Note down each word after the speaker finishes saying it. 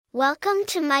Welcome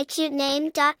to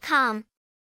mycutename.com.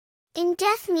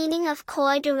 In-depth meaning of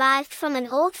coy derived from an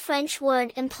Old French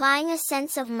word implying a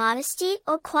sense of modesty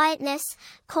or quietness.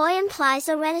 Coy implies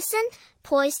a reticent,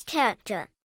 poised character.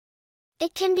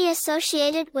 It can be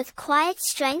associated with quiet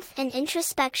strength and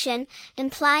introspection,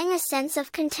 implying a sense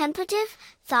of contemplative,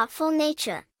 thoughtful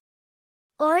nature.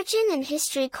 Origin and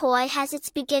history. Coy has its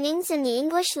beginnings in the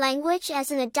English language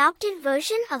as an adopted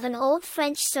version of an Old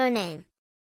French surname.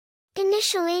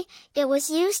 Initially, it was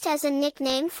used as a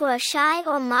nickname for a shy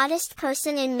or modest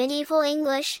person in medieval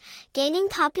English, gaining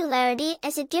popularity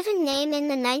as a given name in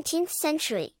the 19th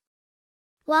century.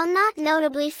 While not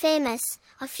notably famous,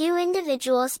 a few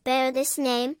individuals bear this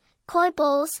name, Coy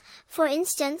Bowles, for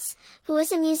instance, who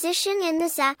was a musician in the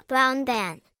Zac Brown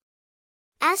Band.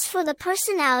 As for the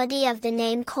personality of the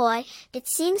name Coy, it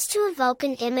seems to evoke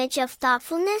an image of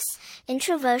thoughtfulness,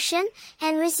 introversion,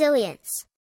 and resilience.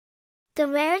 The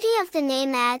rarity of the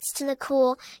name adds to the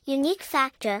cool, unique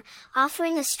factor,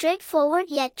 offering a straightforward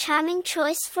yet charming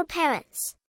choice for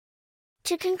parents.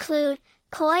 To conclude,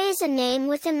 Coy is a name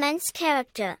with immense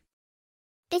character.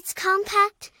 It's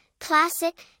compact,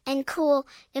 classic, and cool,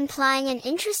 implying an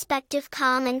introspective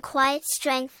calm and quiet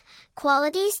strength,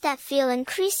 qualities that feel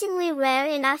increasingly rare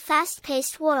in our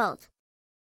fast-paced world.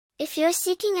 If you're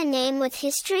seeking a name with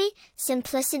history,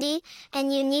 simplicity,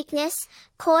 and uniqueness,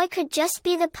 Coy could just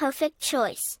be the perfect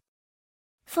choice.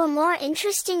 For more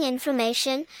interesting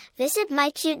information, visit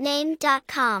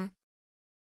mycutename.com.